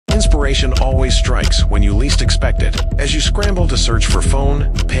Inspiration always strikes when you least expect it, as you scramble to search for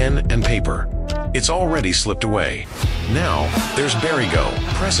phone, pen, and paper. It's already slipped away. Now, there's Go.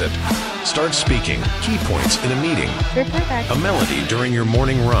 Press it. Start speaking. Key points in a meeting. A melody during your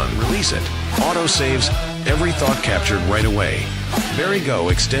morning run. Release it. Auto saves every thought captured right away. Go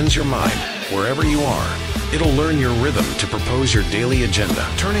extends your mind wherever you are. It'll learn your rhythm to propose your daily agenda,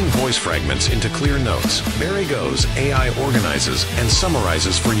 turning voice fragments into clear notes. Go's AI organizes and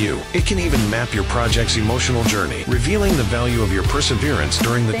summarizes for you. It can even map your project's emotional journey, revealing the value of your perseverance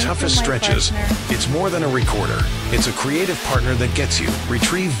during the toughest stretches. It's more than a recorder. It's a creative partner that gets you.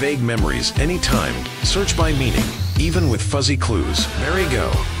 Retrieve vague memories anytime. Search by meaning, even with fuzzy clues. Go,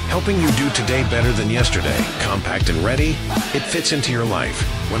 helping you do today better than yesterday. Compact and ready, it fits into your life.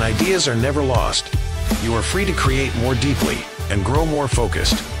 When ideas are never lost, you are free to create more deeply and grow more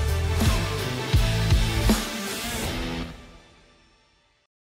focused.